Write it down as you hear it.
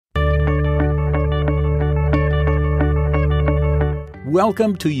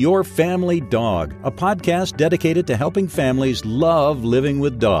Welcome to Your Family Dog, a podcast dedicated to helping families love living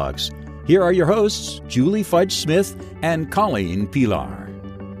with dogs. Here are your hosts, Julie Fudge Smith and Colleen Pilar.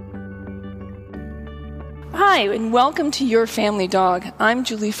 Hi, and welcome to Your Family Dog. I'm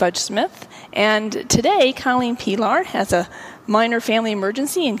Julie Fudge Smith, and today Colleen Pilar has a minor family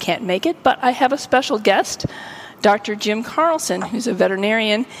emergency and can't make it, but I have a special guest, Dr. Jim Carlson, who's a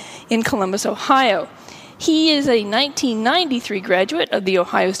veterinarian in Columbus, Ohio. He is a 1993 graduate of the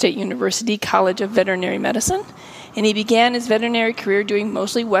Ohio State University College of Veterinary Medicine, and he began his veterinary career doing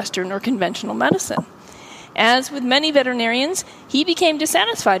mostly Western or conventional medicine. As with many veterinarians, he became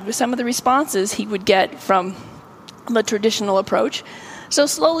dissatisfied with some of the responses he would get from the traditional approach, so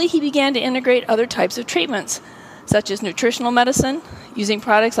slowly he began to integrate other types of treatments, such as nutritional medicine, using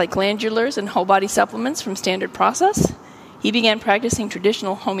products like glandulars and whole-body supplements from Standard Process. He began practicing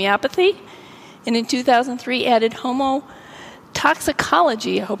traditional homeopathy, and in 2003 added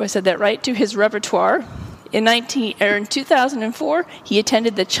homotoxicology, I hope I said that right, to his repertoire. In 2004, he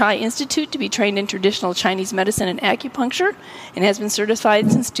attended the Chai Institute to be trained in traditional Chinese medicine and acupuncture, and has been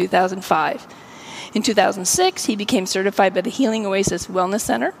certified since 2005. In 2006, he became certified by the Healing Oasis Wellness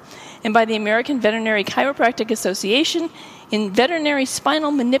Center and by the American Veterinary Chiropractic Association in veterinary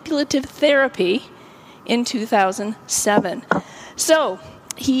spinal manipulative therapy in 2007. So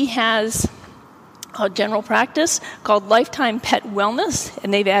he has a general practice called Lifetime Pet Wellness,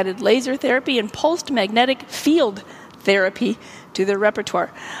 and they've added laser therapy and pulsed magnetic field therapy to their repertoire.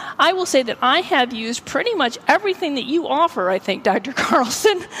 I will say that I have used pretty much everything that you offer, I think, Dr.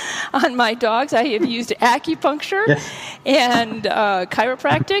 Carlson, on my dogs. I have used acupuncture and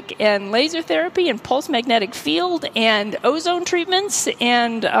chiropractic and laser therapy and pulsed magnetic field and ozone treatments,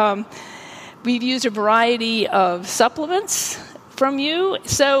 and we've used a variety of supplements from you.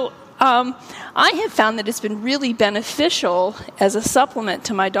 So I have found that it's been really beneficial as a supplement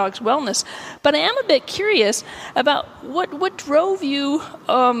to my dog's wellness. But I am a bit curious about what drove you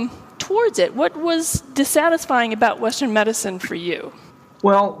towards it. What was dissatisfying about Western medicine for you?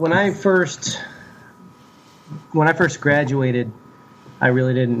 Well, when I first graduated, I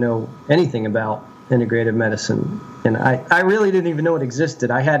really didn't know anything about integrative medicine. And I really didn't even know it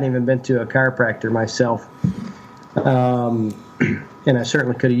existed. I hadn't even been to a chiropractor myself. And I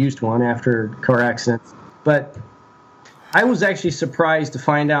certainly could have used one after car accidents. But I was actually surprised to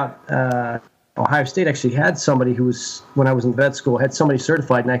find out Ohio State actually had somebody who was, when I was in vet school, had somebody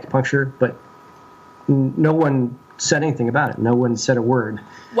certified in acupuncture, but no one said anything about it. No one said a word.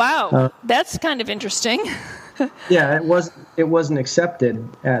 Wow, that's kind of interesting. Yeah, it wasn't accepted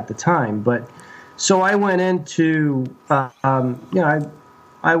at the time. But so I went into, I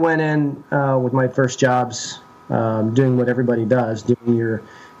went in with my first jobs, doing what everybody does, doing your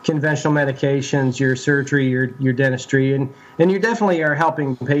conventional medications, your surgery, your dentistry, and you definitely are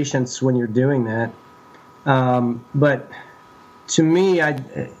helping patients when you're doing that. But to me, I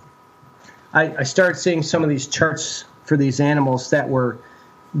started seeing some of these charts for these animals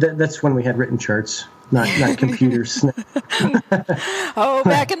that's when we had written charts, not computers. Oh,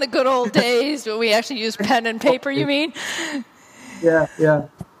 back in the good old days when we actually used pen and paper, you mean? Yeah.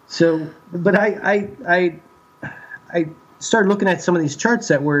 So, but I started looking at some of these charts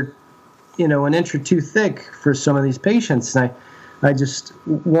that were, an inch or two thick for some of these patients, and I just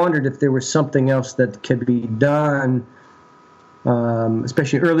wondered if there was something else that could be done,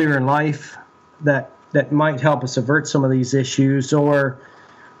 especially earlier in life, that might help us avert some of these issues, or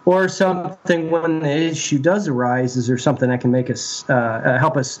something when the issue does arise. Is there something that can make us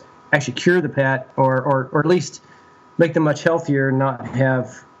help us actually cure the pet, or at least make them much healthier and not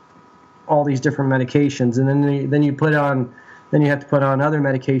have all these different medications, and then you have to put on other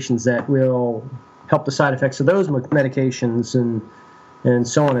medications that will help the side effects of those medications, and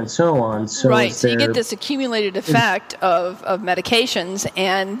so on and so on. So right, so you get this accumulated effect of medications,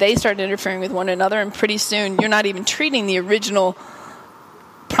 and they start interfering with one another, and pretty soon you're not even treating the original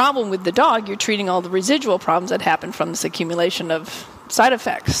problem with the dog, you're treating all the residual problems that happen from this accumulation of side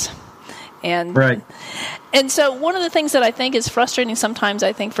effects. And right. And so one of the things that I think is frustrating sometimes,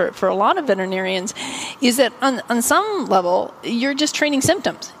 I think, for a lot of veterinarians, is that on some level, you're just treating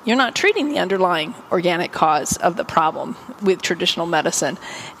symptoms. You're not treating the underlying organic cause of the problem with traditional medicine.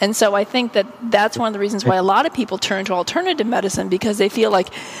 And so I think that that's one of the reasons why a lot of people turn to alternative medicine, because they feel like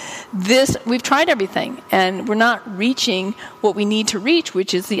we've tried everything, and we're not reaching what we need to reach,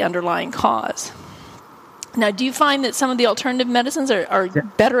 which is the underlying cause. Now, do you find that some of the alternative medicines are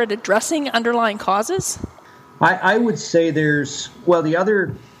better at addressing underlying causes? I would say the other,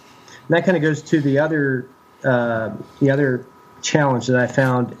 and that kind of goes to the other challenge that I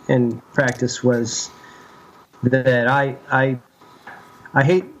found in practice was that I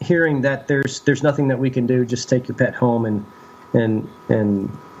hate hearing that there's nothing that we can do. Just take your pet home and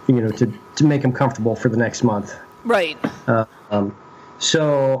to make them comfortable for the next month. Right.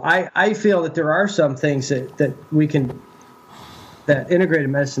 So I feel that there are some things that we can, that integrated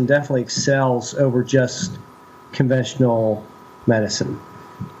medicine definitely excels over just conventional medicine.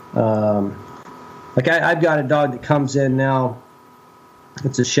 Like I've got a dog that comes in now.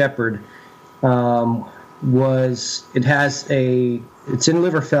 It's a shepherd. It's in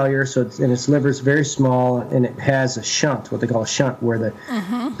liver failure, and its liver is very small, and it has a shunt, what they call a shunt, where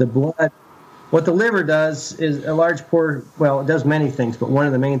the blood. What the liver does is it does many things, but one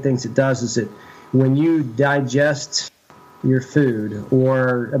of the main things it does is when you digest your food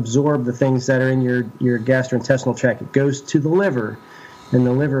or absorb the things that are in your gastrointestinal tract, it goes to the liver, and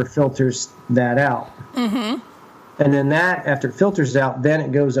the liver filters that out. Mm-hmm. And then after it filters out, then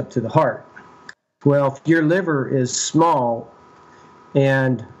it goes up to the heart. Well, if your liver is small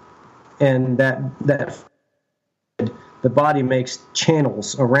and that the body makes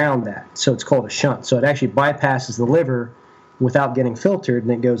channels around that, so it's called a shunt. So it actually bypasses the liver without getting filtered,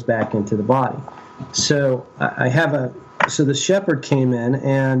 and it goes back into the body. So so the shepherd came in,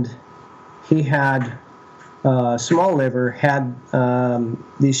 and he had small liver, had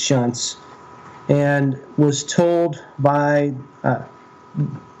these shunts, and was told by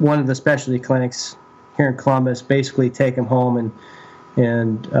one of the specialty clinics here in Columbus, basically take him home,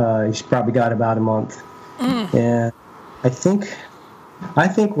 and he's probably got about a month. And I think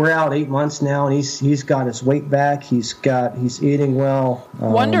we're out 8 months now, and he's got his weight back. He's eating well.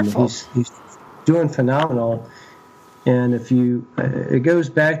 Wonderful. He's doing phenomenal. And it goes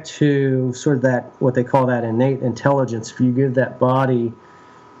back to sort of that, what they call that innate intelligence. If you give that body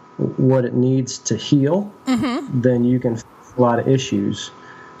what it needs to heal, then you can fix a lot of issues.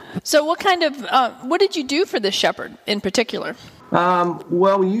 So what did you do for the shepherd in particular?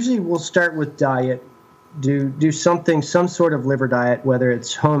 Well, we usually will start with diet. Do some sort of liver diet, whether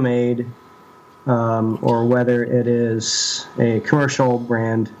it's homemade or whether it is a commercial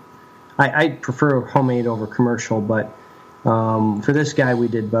brand. I prefer homemade over commercial, but for this guy we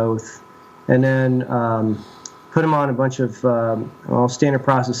did both. And then put him on a bunch of standard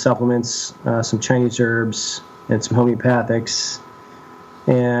process supplements, some Chinese herbs, and some homeopathics.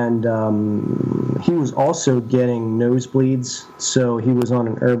 And he was also getting nosebleeds, so he was on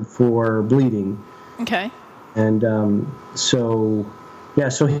an herb for bleeding. Okay. And so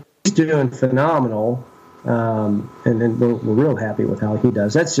he's doing phenomenal, and we're real happy with how he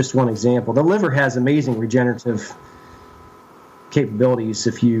does. That's just one example. The liver has amazing regenerative capabilities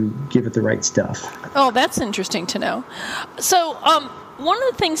if you give it the right stuff. Oh, that's interesting to know. So one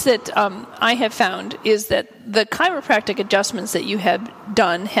of the things that I have found is that the chiropractic adjustments that you have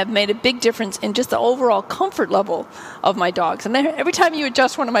done have made a big difference in just the overall comfort level of my dogs. And every time you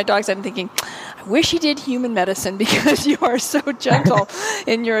adjust one of my dogs, I'm thinking, I wish he did human medicine because you are so gentle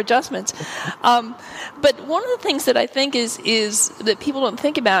in your adjustments. But one of the things that I think is that people don't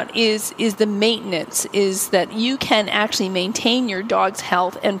think about is the maintenance, is that you can actually maintain your dog's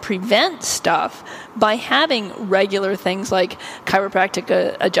health and prevent stuff by having regular things like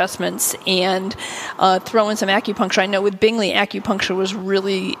chiropractic adjustments and throw in some acupuncture. I know with Bingley, acupuncture was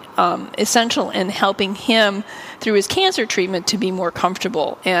really essential in helping him through his cancer treatment to be more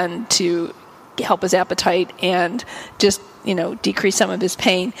comfortable and to help his appetite and just, decrease some of his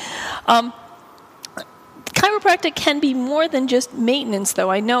pain. Chiropractic can be more than just maintenance, though.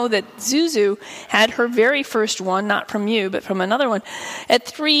 I know that Zuzu had her very first one, not from you, but from another one, at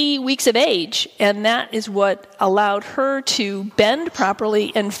 3 weeks of age, and that is what allowed her to bend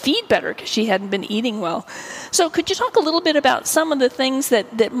properly and feed better because she hadn't been eating well. So could you talk a little bit about some of the things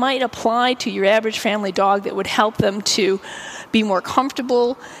that might apply to your average family dog that would help them to be more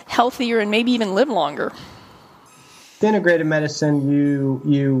comfortable, healthier, and maybe even live longer? Integrated medicine,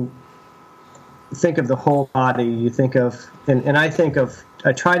 you think of the whole body. You think of, and I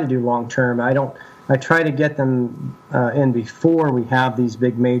try to do long term. I try to get them in before we have these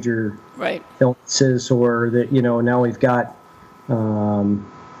big major illnesses, or that, now we've got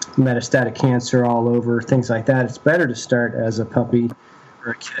metastatic cancer all over, things like that. It's better to start as a puppy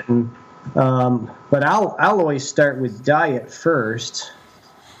or a kitten. But I'll always start with diet first.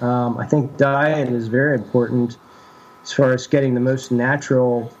 I think diet is very important as far as getting the most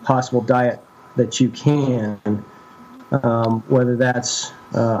natural possible diet that you can, whether that's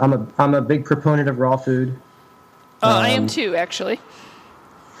I'm a big proponent of raw food. I am too, actually.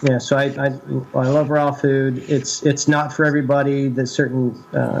 Yeah, so I love raw food. It's not for everybody. That certain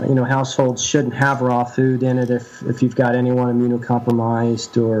households shouldn't have raw food in it if you've got anyone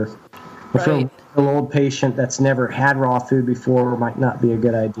immunocompromised or For an old patient that's never had raw food before, might not be a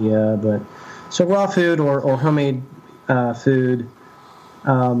good idea. But so raw food or homemade food.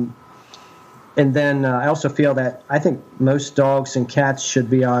 And then I also feel that I think most dogs and cats should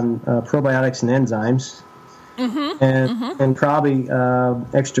be on probiotics and enzymes, and probably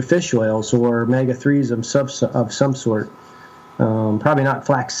extra fish oils or omega-3s of some sort. Probably not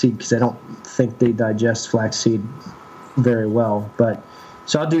flaxseed, because I don't think they digest flaxseed very well. But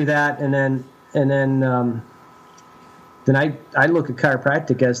so I'll do that, and then I look at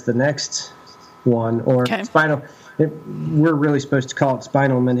chiropractic as the next one, or spinal. We're really supposed to call it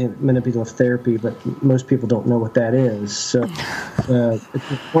spinal manipulative therapy, but most people don't know what that is. So it's a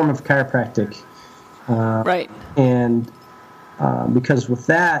form of chiropractic. And because with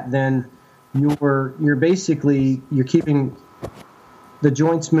that, then you're basically keeping the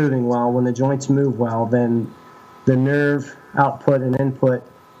joints moving well. When the joints move well, then the nerve output and input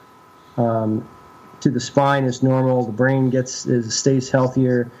to the spine is normal. The brain stays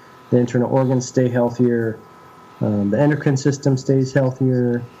healthier. The internal organs stay healthier. The endocrine system stays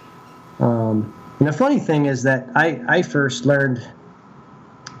healthier. And the funny thing is that I first learned,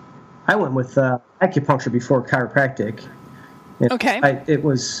 I went with acupuncture before chiropractic. And it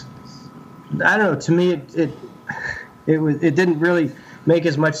was, I don't know, to me it didn't really make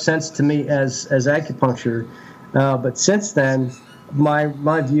as much sense to me as acupuncture. But since then,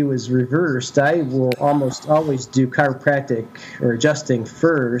 my view is reversed. I will almost always do chiropractic or adjusting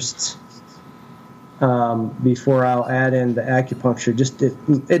first, before I'll add in the acupuncture. Just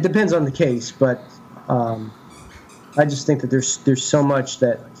it depends on the case, but I just think that there's so much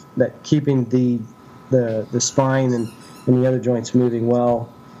that keeping the spine and the other joints moving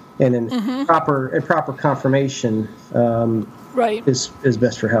well, and in proper conformation is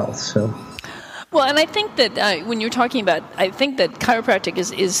best for health. So. Well, and I think that when you're talking about, I think that chiropractic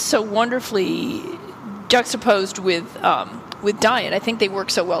is so wonderfully juxtaposed with diet. I think they work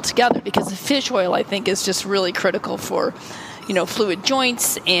so well together, because the fish oil, I think, is just really critical for, fluid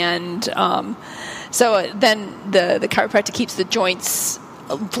joints, and so then the chiropractic keeps the joints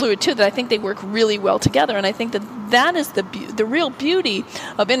fluid too. That I think they work really well together, and I think that is the real beauty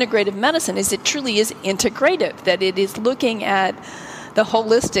of integrative medicine. Is it truly is integrative, that it is looking at the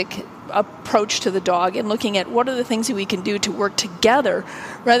holistic approach to the dog and looking at what are the things that we can do to work together,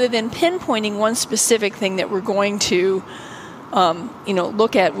 rather than pinpointing one specific thing that we're going to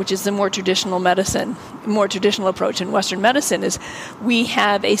look at, which is the more traditional approach in Western medicine. Is we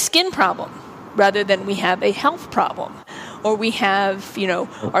have a skin problem rather than we have a health problem, or we have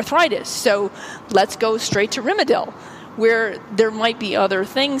arthritis, so let's go straight to Rimadyl, where there might be other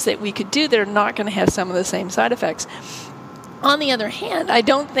things that we could do that are not going to have some of the same side effects. On the other hand, I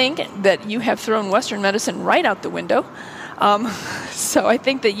don't think that you have thrown Western medicine right out the window. So I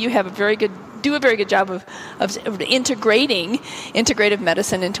think that you have do a very good job of integrating integrative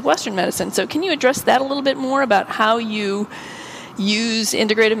medicine into Western medicine. So can you address that a little bit more, about how you use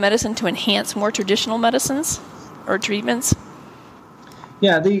integrative medicine to enhance more traditional medicines or treatments?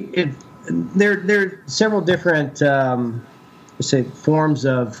 Yeah, there are several different forms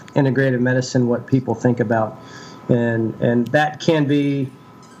of integrative medicine, what people think about. And that can be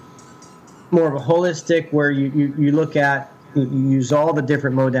more of a holistic, where you look at, you use all the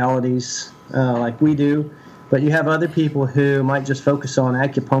different modalities like we do, but you have other people who might just focus on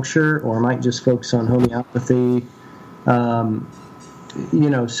acupuncture, or might just focus on homeopathy. So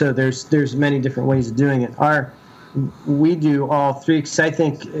there's many different ways of doing it. We do all three, because I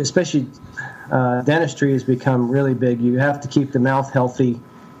think especially dentistry has become really big. You have to keep the mouth healthy.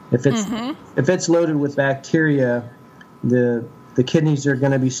 If it's loaded with bacteria, the kidneys are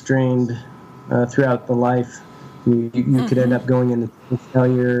going to be strained throughout the life. You could end up going into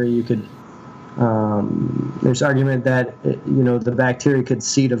failure. You could. There's argument that the bacteria could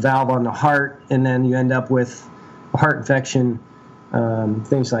seed a valve on the heart, and then you end up with a heart infection,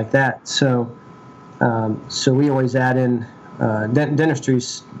 things like that. So we always add in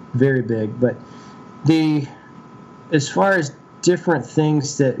dentistry's very big, but as far as different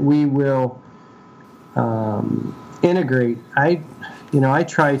things that we will integrate, I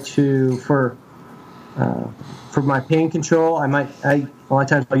try to for my pain control. A lot of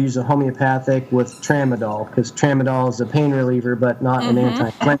times I'll use a homeopathic with tramadol, because tramadol is a pain reliever but not an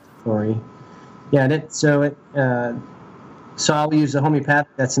anti-inflammatory. Yeah, so I'll use a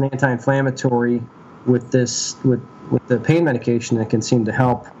homeopathic that's an anti-inflammatory with the pain medication that can seem to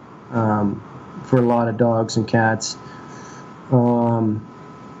help for a lot of dogs and cats.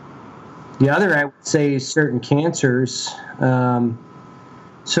 The other, I would say, is certain cancers.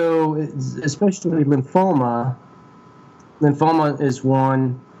 So especially lymphoma. Lymphoma is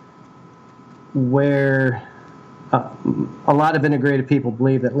one. where a lot of integrative people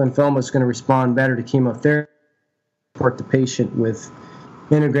believe that lymphoma is going to respond better to chemotherapy, support the patient with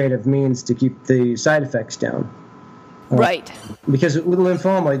integrative means to keep the side effects down. Right. Because with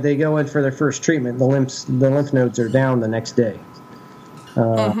lymphoma, they go in for their first treatment, the lymph nodes are down the next day.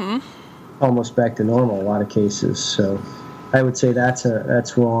 Almost back to normal in a lot of cases. So I would say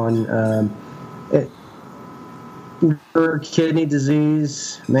that's one. For kidney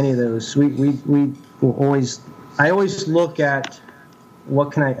disease, many of those, we will always. I always look at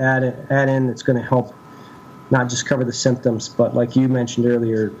what can I add in that's going to help, not just cover the symptoms, but like you mentioned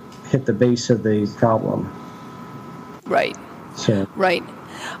earlier, hit the base of the problem. Right. So. Right.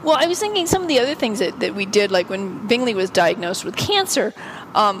 Well, I was thinking some of the other things that we did, like when Bingley was diagnosed with cancer,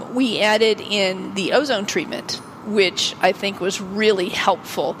 we added in the ozone treatment, which I think was really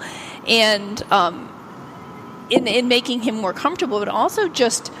helpful, and in making him more comfortable, but also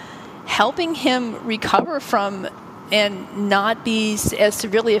just helping him recover from and not be as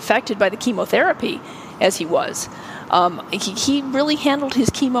severely affected by the chemotherapy as he was. He really handled his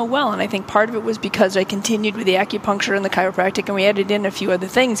chemo well, and I think part of it was because I continued with the acupuncture and the chiropractic, and we added in a few other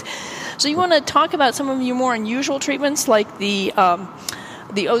things. So you want to talk about some of your more unusual treatments, like the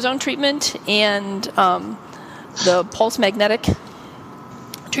ozone treatment and the pulse magnetic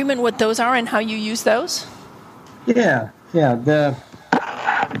treatment, what those are and how you use those? Yeah.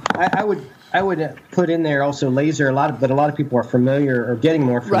 I would put in there also laser. A lot of people are familiar or getting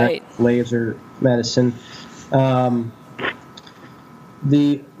more familiar with laser medicine. The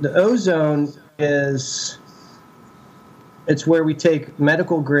ozone it's where we take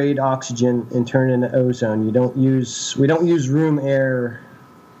medical grade oxygen and turn it into ozone. We don't use room air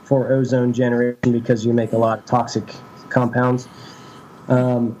for ozone generation because you make a lot of toxic compounds.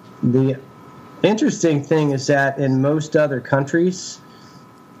 The interesting thing is that in most other countries,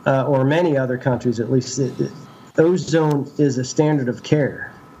 or many other countries at least, ozone is a standard of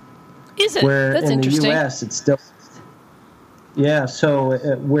care. Is it? Where That's in interesting. the U.S. it's still,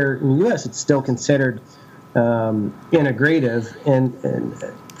 where in the U.S. it's still considered integrative, and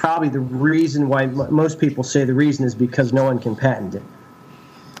probably the reason why most people say the reason is because no one can patent it.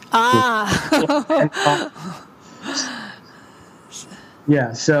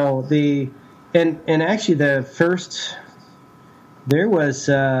 Yeah. So and actually the first there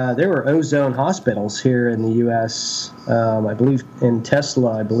were ozone hospitals here in the U.S. I believe in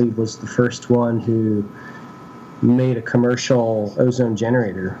Tesla. I believe was the first one who made a commercial ozone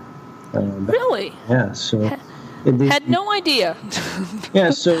generator. Really? Yeah. So had no idea.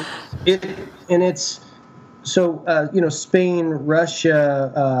 Yeah. So Spain,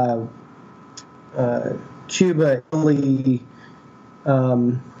 Russia, Cuba, Italy,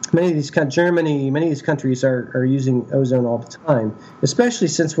 many of these Germany, many of these countries are using ozone all the time, especially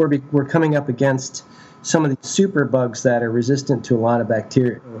since we're coming up against some of these super bugs that are resistant to a lot of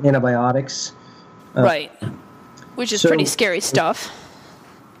bacteria, antibiotics. Right. Which is pretty scary stuff.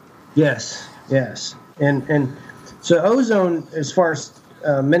 Yes. And so ozone, as far as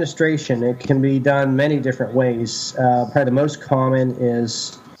administration, it can be done many different ways. Probably the most common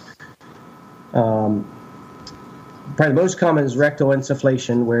is rectal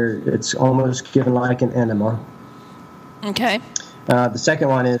insufflation, where it's almost given like an enema. Okay. The second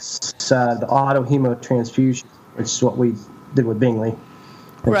one is the auto hemotransfusion, which is what we did with Bingley.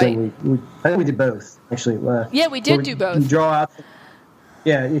 And right. I think we did both, actually. We did do both. You draw out.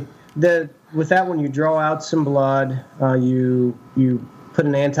 With that one, you draw out some blood. You put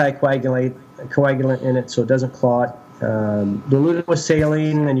an anticoagulant in it so it doesn't clot. Dilute it with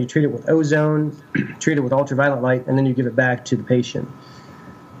saline, and you treat it with ozone, treat it with ultraviolet light, and then you give it back to the patient.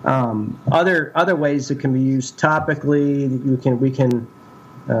 Other ways it can be used topically. We can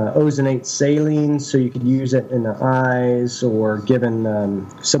ozonate saline, so you could use it in the eyes or given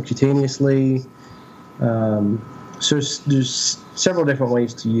subcutaneously. So there's several different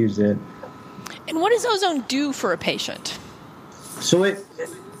ways to use it. And what does ozone do for a patient? So it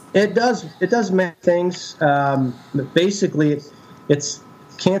does many things. But basically, it's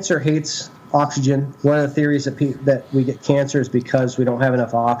cancer hates oxygen. One of the theories that we get cancer is because we don't have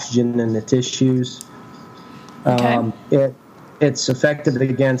enough oxygen in the tissues. Okay. It's effective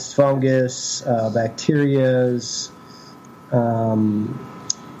against fungus, bacterias.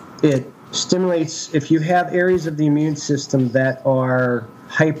 It stimulates, if you have areas of the immune system that are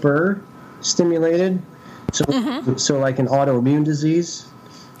hyper stimulated, so like an autoimmune disease.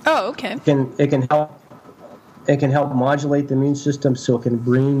 Oh, okay. It can help modulate the immune system, so it can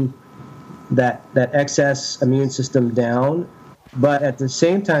bring that excess immune system down. But at the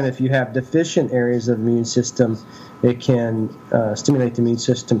same time, if you have deficient areas of the immune system, it can stimulate the immune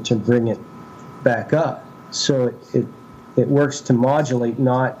system to bring it back up. So it works to modulate,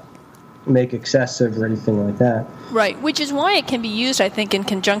 not make excessive or anything like that. Right, which is why it can be used, I think, in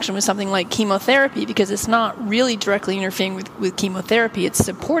conjunction with something like chemotherapy, because it's not really directly interfering with chemotherapy, it's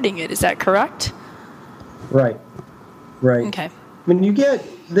supporting it. Is that correct? Right. Okay. When you get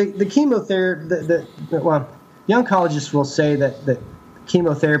the chemotherapy, the oncologists will say that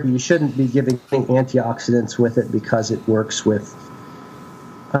chemotherapy, you shouldn't be giving antioxidants with it because it works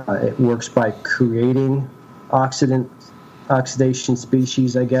by creating oxidation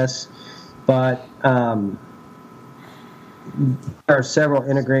species, I guess. But there are several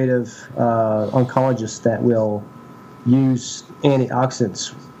integrative oncologists that will use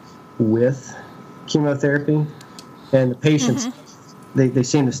antioxidants with chemotherapy, and the patients they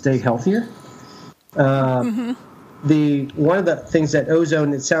seem to stay healthier. One of the things that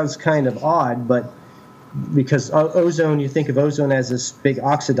ozone, it sounds kind of odd, but because ozone, you think of ozone as this big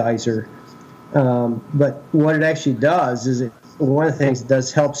oxidizer, but what it actually does is one of the things it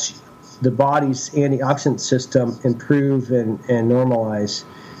does helps the body's antioxidant system improve and normalize.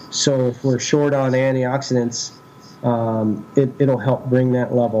 So if we're short on antioxidants, it'll help bring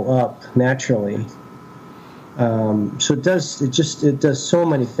that level up naturally. So it does so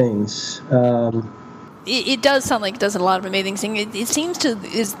many things. It does sound like it does a lot of amazing things. It seems to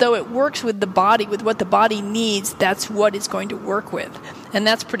as though it works with the body, with what the body needs. That's what it's going to work with, and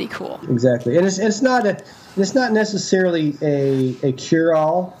that's pretty cool. Exactly, and it's not necessarily a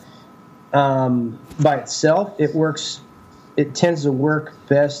cure-all by itself. It tends to work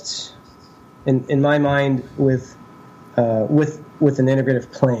best, in my mind, with an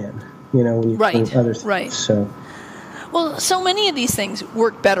integrative plan. Right. Other things. Right. So. Well, so many of these things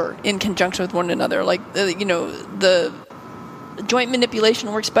work better in conjunction with one another. Like, the joint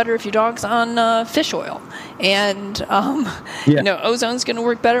manipulation works better if your dog's on fish oil. And, ozone's going to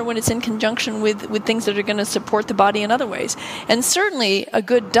work better when it's in conjunction with things that are going to support the body in other ways. And certainly a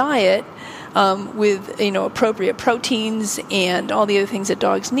good diet with, appropriate proteins and all the other things that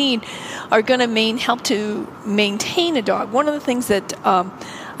dogs need are going to help to maintain a dog. One of the things that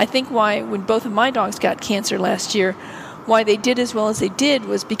I think why when both of my dogs got cancer last year, why they did as well as they did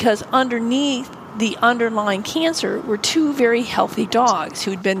was because underneath the underlying cancer were two very healthy dogs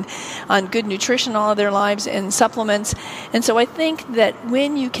who'd been on good nutrition all of their lives and supplements. And so I think that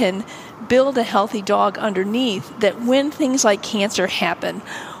when you can build a healthy dog underneath, that when things like cancer happen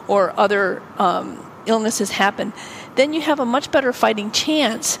or other illnesses happen, then you have a much better fighting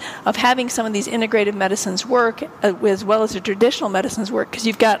chance of having some of these integrative medicines work as well as the traditional medicines work, because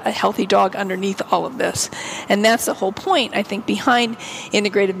you've got a healthy dog underneath all of this. And that's the whole point, I think, behind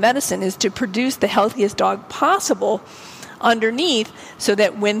integrative medicine, is to produce the healthiest dog possible underneath, so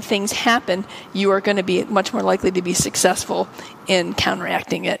that when things happen, you are going to be much more likely to be successful in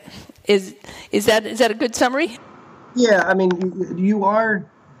counteracting it. Is that a good summary? Yeah, I mean,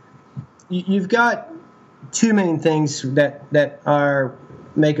 you've got two main things that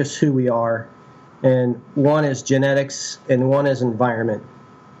make us who we are, and one is genetics and one is environment.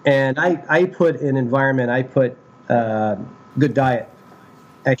 And I put in environment, good diet.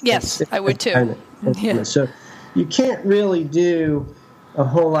 Yes, I would too. Yeah. So you can't really do a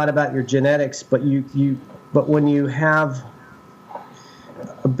whole lot about your genetics, but when you have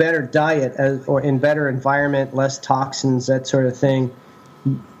a better diet or in better environment, less toxins, that sort of thing,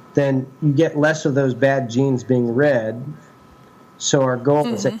 then you get less of those bad genes being read. So our goal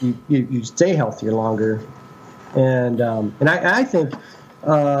is that you stay healthier longer. And I think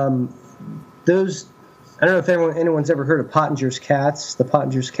those, I don't know if anyone's ever heard of the Pottinger's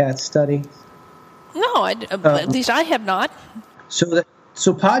cats study. No, at least I have not. So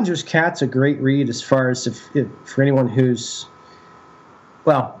Pottinger's cat's a great read as far as if for anyone who's,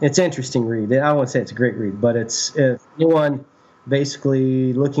 well, it's an interesting read. I won't say it's a great read, but it's if anyone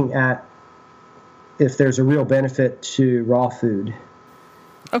basically looking at if there's a real benefit to raw food.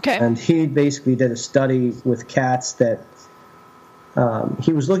 Okay. And he basically did a study with cats that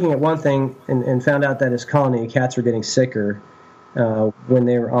he was looking at one thing and found out that his colony of cats were getting sicker when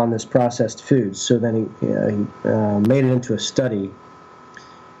they were on this processed food. So then he made it into a study.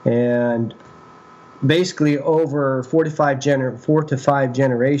 And basically over 4 to 5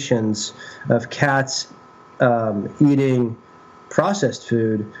 generations of cats eating processed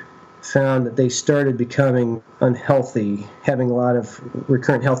food, found that they started becoming unhealthy, having a lot of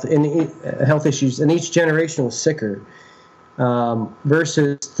recurrent health issues, and each generation was sicker.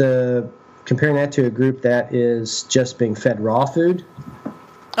 Versus comparing that to a group that is just being fed raw food,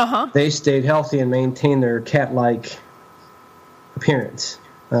 they stayed healthy and maintained their cat-like appearance.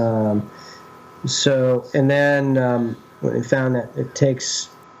 So, and then when they found that it takes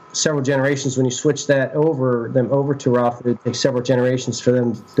several generations. When you switch them over to raw food, it takes several generations for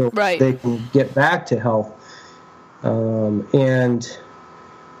them they can get back to health. And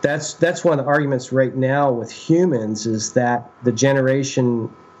that's one of the arguments right now with humans is that the generation,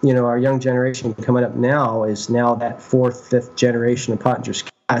 our young generation coming up now is now that 4th, 5th generation of Pottinger's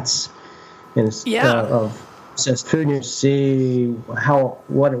cats, and of processed food. And you see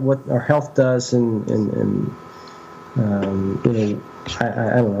what our health does, and I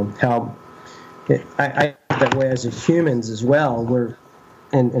don't know how. I that way as humans as well. We're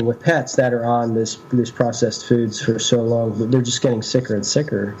and with pets that are on this processed foods for so long, they're just getting sicker and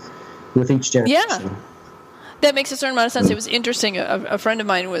sicker with each generation. Yeah. That makes a certain amount of sense. It was interesting. A friend of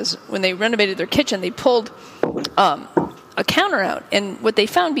mine was, when they renovated their kitchen, they pulled a counter out, and what they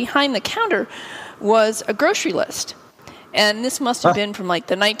found behind the counter was a grocery list. And this must have been from like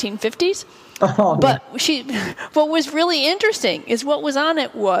the 1950s. Oh, but what was really interesting is what was on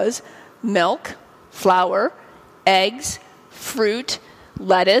it was milk, flour, eggs, fruit,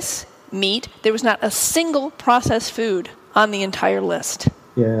 lettuce, meat. There was not a single processed food on the entire list.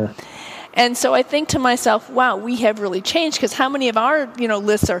 Yeah. And so I think to myself, wow, we have really changed, because how many of our,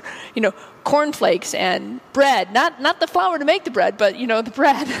 lists are, cornflakes and bread, not the flour to make the bread, but, the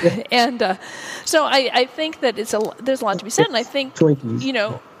bread. Yeah. And so I think that there's a lot to be said. And I think,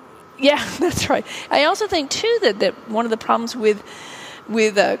 Twinkies. Yeah, that's right. I also think, too, that one of the problems with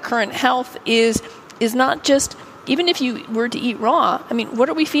current health is not just, even if you were to eat raw, I mean, what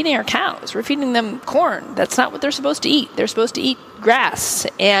are we feeding our cows? We're feeding them corn. That's not what they're supposed to eat. They're supposed to eat grass.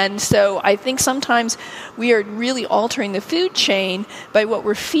 And so I think sometimes we are really altering the food chain by what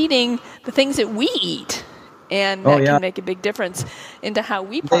we're feeding the things that we eat. And that can make a big difference into how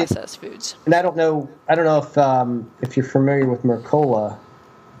we process foods. And I don't know if you're familiar with Mercola.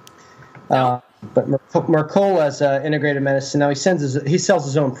 No. But Mercola is integrative medicine. Now he sells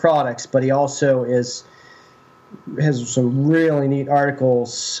his own products, but he also has some really neat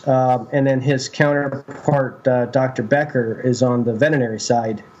articles. And then his counterpart, Dr. Becker, is on the veterinary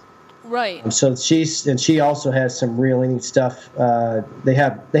side. Right. So she also has some really neat stuff. They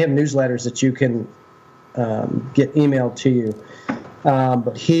have newsletters that you can get emailed to you.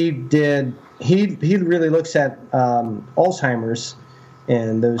 But he really looks at Alzheimer's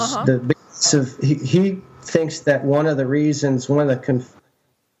and those he thinks that one of the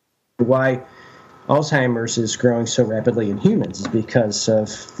why Alzheimer's is growing so rapidly in humans is because of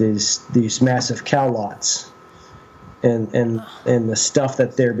these massive cow lots and the stuff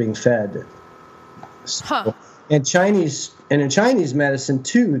that they're being fed. Huh. And in Chinese medicine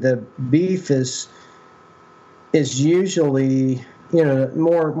too, the beef is usually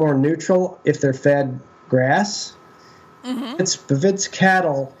more neutral if they're fed grass. Mm-hmm. If it's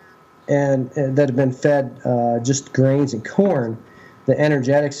cattle and that have been fed just grains and corn, the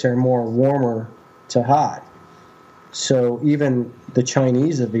energetics are more warmer to hot. So even the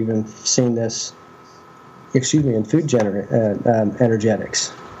Chinese have even seen this, in food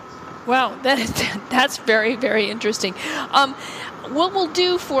energetics. Wow, that's very, very interesting. What we'll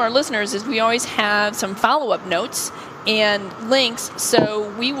do for our listeners is we always have some follow-up notes and links, so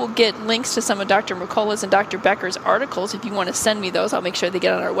we will get links to some of Dr. Mercola's and Dr. Becker's articles. If you want to send me those, I'll make sure they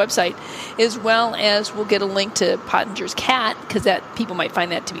get on our website, as well as we'll get a link to Pottinger's cat, because that people might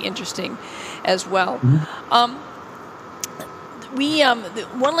find that to be interesting as well. Mm-hmm.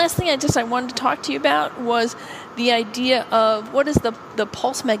 One last thing I wanted to talk to you about was the idea of what is the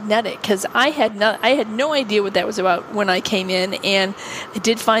pulse magnetic, because I had no idea what that was about when I came in, and I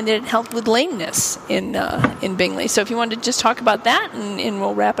did find that it helped with lameness in Bingley. So if you wanted to just talk about that, and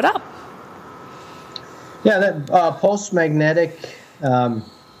we'll wrap it up. Yeah, that pulse magnetic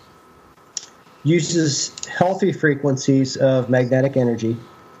uses healthy frequencies of magnetic energy.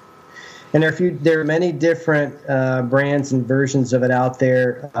 And there are many different brands and versions of it out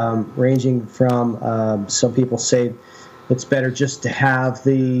there, ranging from some people say it's better just to have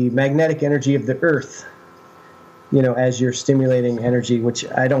the magnetic energy of the earth, as you're stimulating energy, which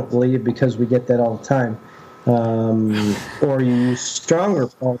I don't believe, because we get that all the time. Or you use stronger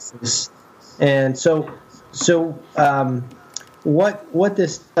pulses. And so what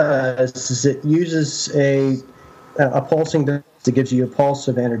this does is it uses a pulsing device that gives you a pulse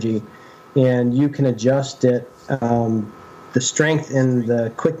of energy. And you can adjust it, the strength and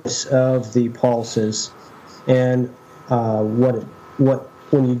the quickness of the pulses, and when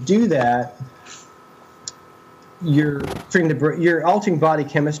you do that, you're altering body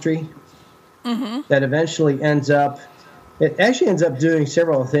chemistry. Mm-hmm. That eventually ends up doing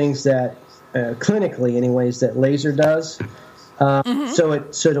several things that clinically, anyways, that laser does. Mm-hmm.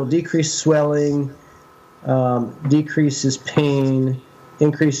 So it'll decrease swelling, decreases pain.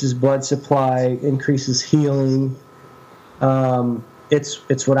 increases blood supply, increases healing.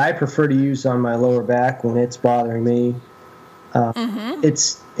 It's what I prefer to use on my lower back when it's bothering me.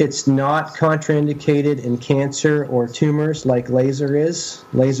 It's not contraindicated in cancer or tumors like laser is.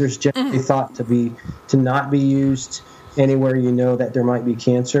 Laser's generally thought to not be used anywhere you know that there might be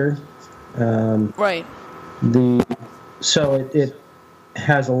cancer. Right. So it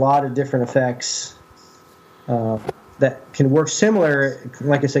has a lot of different effects that can work similar,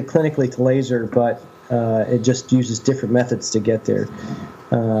 like I said, clinically to laser, but it just uses different methods to get there.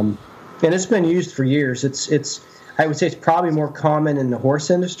 And it's been used for years. I would say it's probably more common in the horse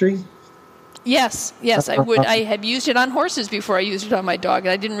industry. Yes, I would. I have used it on horses before I used it on my dog,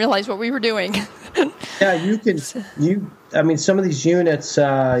 and I didn't realize what we were doing. Yeah, I mean, some of these units,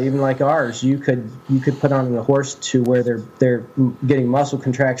 even like ours, you could put on a horse to where they're getting muscle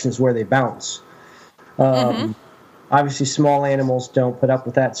contractions where they bounce. Obviously, small animals don't put up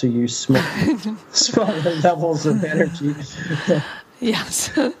with that, so you use smaller levels of energy. Yes.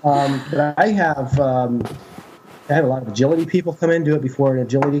 But I have a lot of agility people come in, do it before an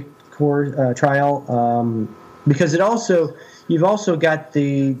agility core trial, because you've also got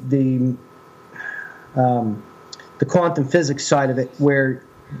the quantum physics side of it where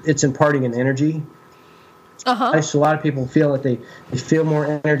it's imparting an energy. So a lot of people feel that they feel more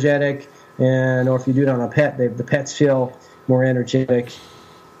energetic, or if you do it on a pet, the pets feel more energetic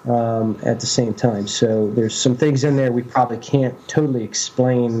at the same time. So there's some things in there we probably can't totally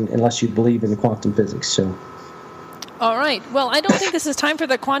explain unless you believe in quantum physics. So. All right. Well, I don't think this is time for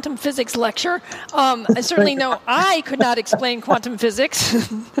the quantum physics lecture. I certainly know I could not explain quantum physics.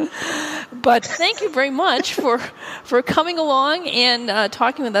 But thank you very much for coming along and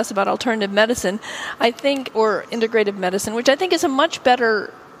talking with us about alternative medicine, I think, or integrative medicine, which I think is a much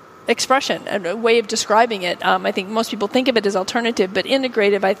better expression, a way of describing it. I think most people think of it as alternative, but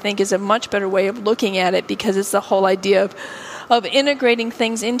integrative, I think, is a much better way of looking at it because it's the whole idea of integrating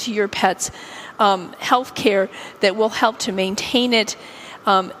things into your pet's health care that will help to maintain it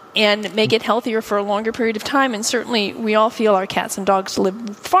and make it healthier for a longer period of time. And certainly we all feel our cats and dogs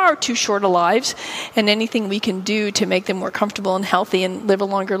live far too short of lives, and anything we can do to make them more comfortable and healthy and live a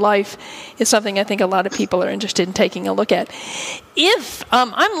longer life is something I think a lot of people are interested in taking a look at. If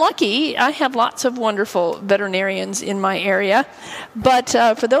I'm lucky, I have lots of wonderful veterinarians in my area, but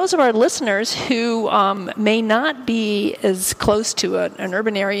for those of our listeners who may not be as close to an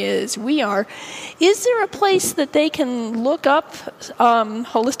urban area as we are, is there a place that they can look up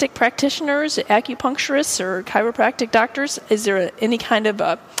holistic practitioners, acupuncturists, or chiropractic doctors? Is there any kind of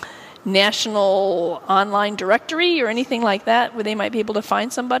a national online directory or anything like that where they might be able to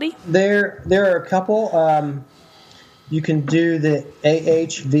find somebody? There are a couple. You can do the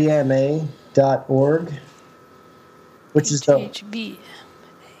ahvma.org, which is the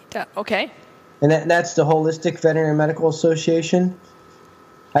okay, and that's the Holistic Veterinary Medical Association.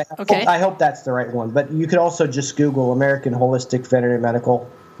 I hope that's the right one, but you could also just Google American Holistic Veterinary Medical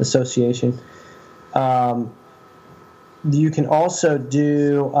Association. You can also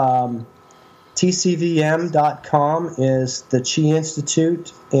do tcvm.com is the Chi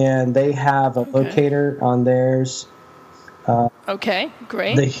Institute, and they have a locator on theirs. Okay,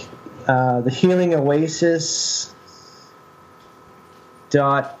 great. The Healing Oasis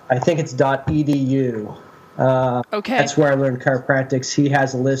I think it's .edu. That's where I learned chiropractics. He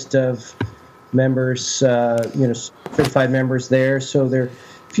has a list of members, certified members there. So there are a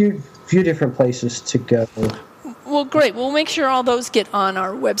few different places to go. Well, great. We'll make sure all those get on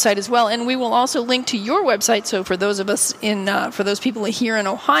our website as well, and we will also link to your website. So for those of us for those people here in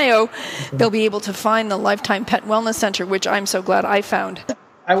Ohio, they'll be able to find the Lifetime Pet Wellness Center, which I'm so glad I found.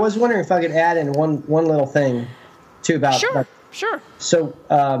 I was wondering if I could add in one little thing too about. Sure. So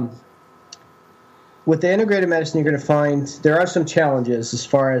with the integrated medicine, you're going to find there are some challenges as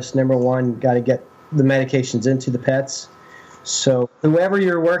far as, number one, got to get the medications into the pets. So whoever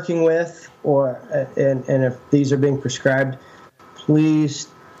you're working with, and if these are being prescribed, please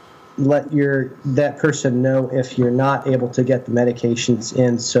let that person know if you're not able to get the medications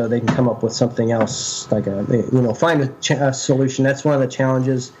in, so they can come up with something else, like find a solution. That's one of the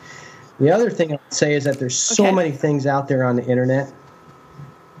challenges. The other thing I would say is that there's so many things out there on the internet,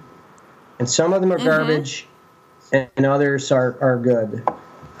 and some of them are garbage, and others are good.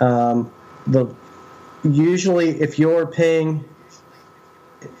 Usually, if you're paying,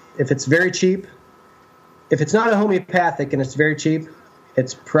 if it's very cheap, if it's not a homeopathic and it's very cheap,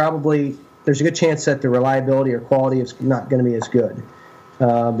 it's probably, there's a good chance that the reliability or quality is not going to be as good,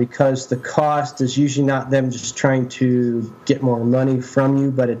 because the cost is usually not them just trying to get more money from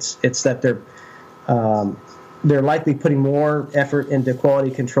you, but it's that they're they're likely putting more effort into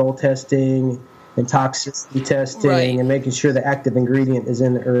quality control testing and toxicity testing, right, and making sure the active ingredient is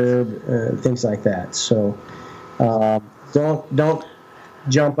in the herb, things like that. So don't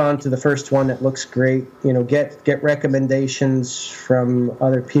jump onto the first one that looks great. Get recommendations from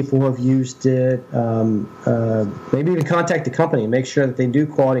other people who have used it. Maybe even contact the company and make sure that they do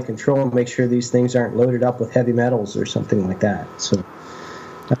quality control and make sure these things aren't loaded up with heavy metals or something like that. So.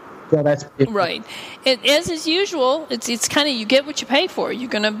 Well, that's right. As is usual, it's kind of, you get what you pay for. You're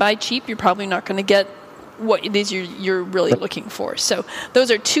going to buy cheap. You're probably not going to get what it is you're really looking for. So those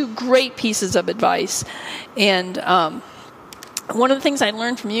are two great pieces of advice. And one of the things I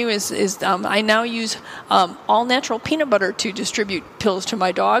learned from you is I now use all natural peanut butter to distribute pills to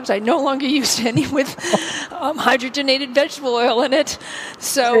my dogs. I no longer use any with hydrogenated vegetable oil in it.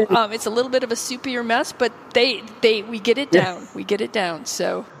 So it's a little bit of a soupier mess, but we get it down. We get it down.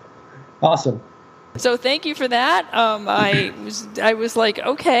 So. Awesome. So thank you for that. I was like,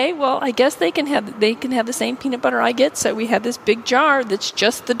 okay, well, I guess they can have the same peanut butter I get. So we have this big jar that's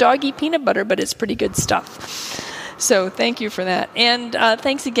just the doggy peanut butter, but it's pretty good stuff. So thank you for that. And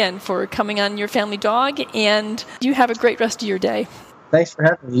thanks again for coming on Your Family Dog. And you have a great rest of your day. Thanks for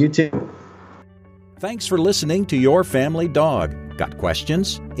having me. You too. Thanks for listening to Your Family Dog. Got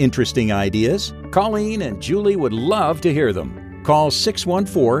questions? Interesting ideas? Colleen and Julie would love to hear them. Call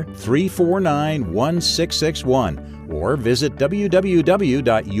 614-349-1661 or visit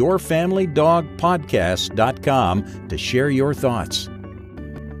www.yourfamilydogpodcast.com to share your thoughts.